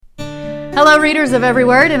Hello, readers of Every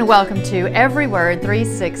Word, and welcome to Every Word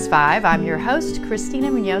 365. I'm your host, Christina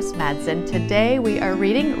Munoz Madsen. Today we are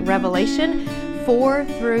reading Revelation 4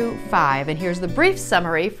 through 5, and here's the brief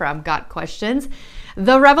summary from Got Questions.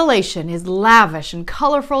 The revelation is lavish and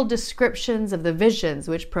colorful descriptions of the visions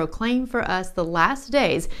which proclaim for us the last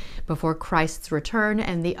days before Christ's return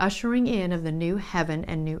and the ushering in of the new heaven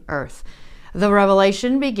and new earth. The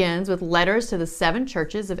revelation begins with letters to the 7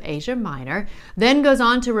 churches of Asia Minor, then goes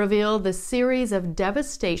on to reveal the series of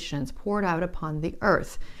devastations poured out upon the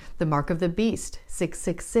earth. The mark of the beast,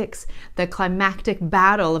 666, the climactic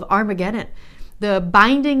battle of Armageddon, the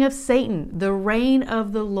binding of Satan, the reign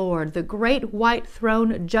of the Lord, the great white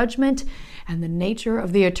throne judgment, and the nature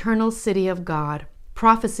of the eternal city of God.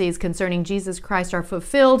 Prophecies concerning Jesus Christ are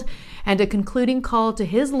fulfilled, and a concluding call to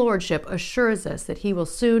his lordship assures us that he will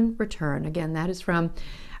soon return. Again, that is from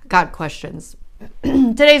Got Questions.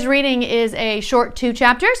 Today's reading is a short 2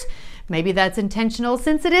 chapters. Maybe that's intentional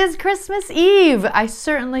since it is Christmas Eve. I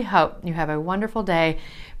certainly hope you have a wonderful day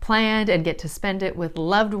planned and get to spend it with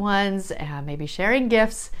loved ones, maybe sharing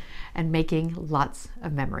gifts and making lots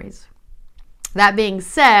of memories. That being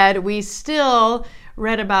said, we still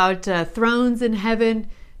read about thrones in heaven,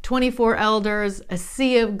 24 elders, a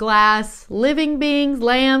sea of glass, living beings,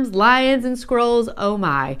 lambs, lions, and scrolls. Oh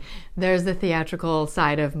my, there's the theatrical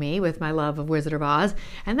side of me with my love of Wizard of Oz,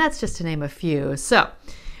 and that's just to name a few. So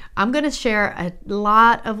I'm going to share a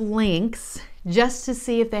lot of links just to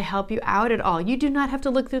see if they help you out at all. You do not have to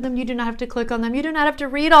look through them. You do not have to click on them. You do not have to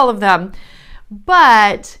read all of them.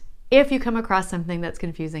 But if you come across something that's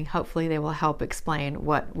confusing, hopefully they will help explain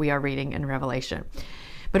what we are reading in Revelation.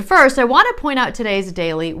 But first, I want to point out today's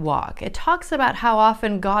daily walk. It talks about how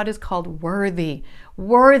often God is called worthy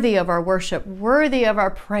of our worship, worthy of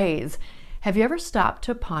our praise. Have you ever stopped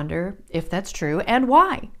to ponder if that's true and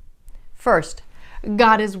why? First,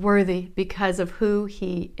 God is worthy because of who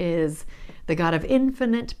he is, the God of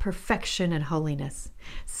infinite perfection and holiness.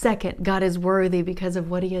 Second, God is worthy because of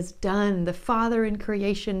what he has done, the Father in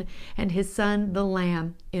creation and his Son, the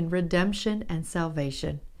Lamb, in redemption and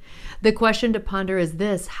salvation. The question to ponder is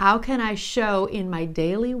this: how can I show in my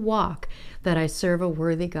daily walk that I serve a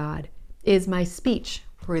worthy God? Is my speech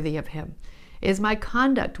worthy of him? Is my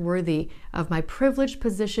conduct worthy of my privileged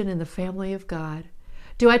position in the family of God?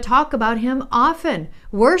 Do I talk about him often,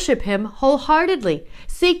 worship him wholeheartedly,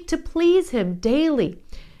 seek to please him daily?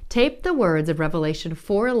 Tape the words of Revelation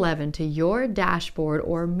 4:11 to your dashboard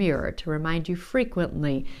or mirror to remind you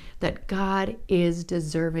frequently that God is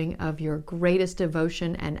deserving of your greatest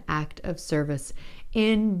devotion and act of service.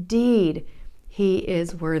 Indeed, he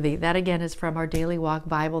is worthy. That again is from our Daily Walk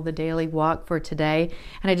Bible, the Daily Walk for today.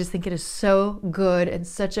 And I just think it is so good and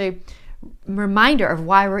such a reminder of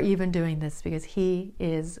why we're even doing this, because he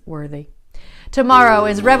is worthy. Tomorrow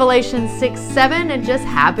is Revelation 6:7. It just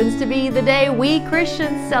happens to be the day we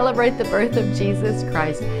Christians celebrate the birth of Jesus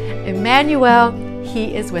Christ. Emmanuel,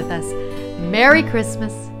 he is with us. Merry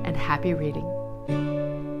Christmas and happy reading.